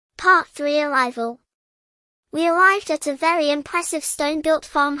Part 3 Arrival. We arrived at a very impressive stone-built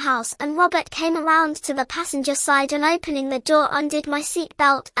farmhouse, and Robert came around to the passenger side and, opening the door, undid my seat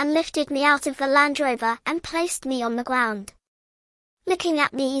belt and lifted me out of the Land Rover and placed me on the ground. Looking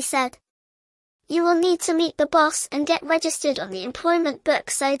at me, he said, "You will need to meet the boss and get registered on the employment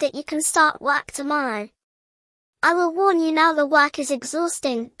book so that you can start work tomorrow. I will warn you now, the work is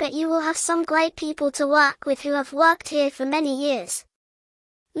exhausting, but you will have some great people to work with who have worked here for many years."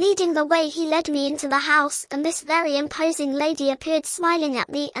 Leading the way, he led me into the house, and this very imposing lady appeared, smiling at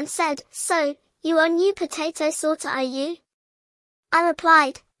me, and said, "So, you are new potato sorter, are you?" I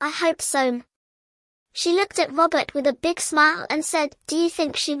replied, "I hope so." She looked at Robert with a big smile and said, "Do you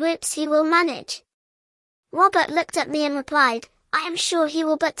think he will manage?" Robert looked at me and replied, "I am sure he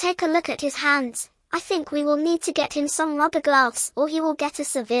will, but take a look at his hands. I think we will need to get him some rubber gloves, or he will get a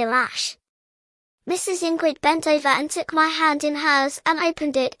severe rash." Mrs. Ingrid bent over and took my hand in hers and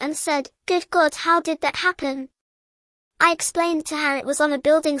opened it and said, "Good God, how did that happen?" I explained to her it was on a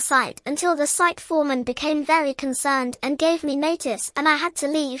building site, until the site foreman became very concerned and gave me notice, and I had to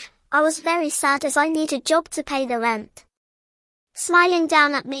leave. I was very sad as I need a job to pay the rent. Smiling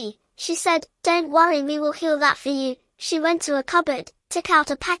down at me, she said, "Don't worry, we will heal that for you." She went to a cupboard, took out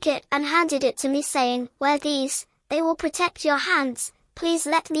a packet and handed it to me, saying, "Wear these, they will protect your hands. Please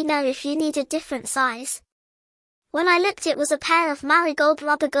let me know if you need a different size." When I looked, it was a pair of marigold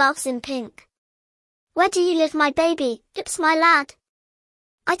rubber gloves in pink. "Where do you live, my baby? It's my lad."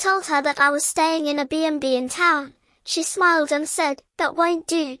 I told her that I was staying in a B&B in town. She smiled and said, "That won't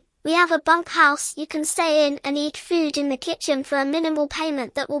do. We have a bunk house you can stay in and eat food in the kitchen for a minimal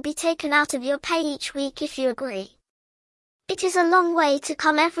payment that will be taken out of your pay each week if you agree. It is a long way to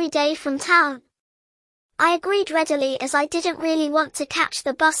come every day from town." I agreed readily, as I didn't really want to catch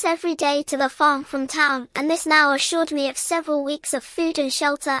the bus every day to the farm from town, and this now assured me of several weeks of food and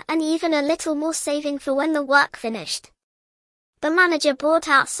shelter, and even a little more saving for when the work finished. The manager brought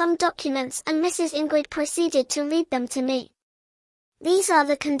out some documents and Mrs. Ingrid proceeded to read them to me. These are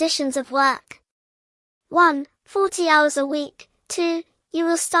the conditions of work. 1. 40 hours a week. 2. You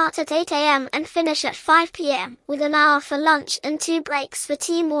will start at 8 a.m. and finish at 5 p.m. with an hour for lunch and 2 breaks for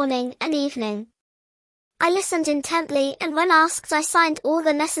tea, morning and evening. I listened intently, and when asked, I signed all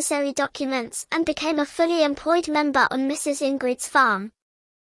the necessary documents and became a fully employed member on Mrs. Ingrid's farm.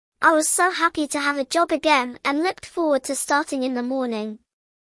 I was so happy to have a job again and looked forward to starting in the morning.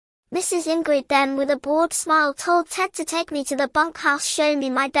 Mrs. Ingrid then, with a broad smile, told Ted to take me to the bunkhouse, show me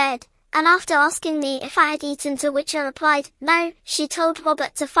my bed, and after asking me if I had eaten, to which I replied, "No," she told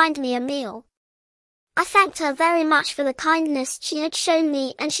Robert to find me a meal. I thanked her very much for the kindness she had shown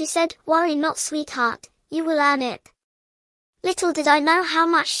me, and she said, "Worry not, sweetheart. You will earn it." Little did I know how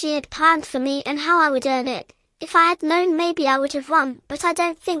much she had planned for me and how I would earn it. If I had known, maybe I would have run, but I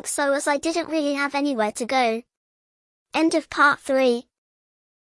don't think so, as I didn't really have anywhere to go. End of part 3.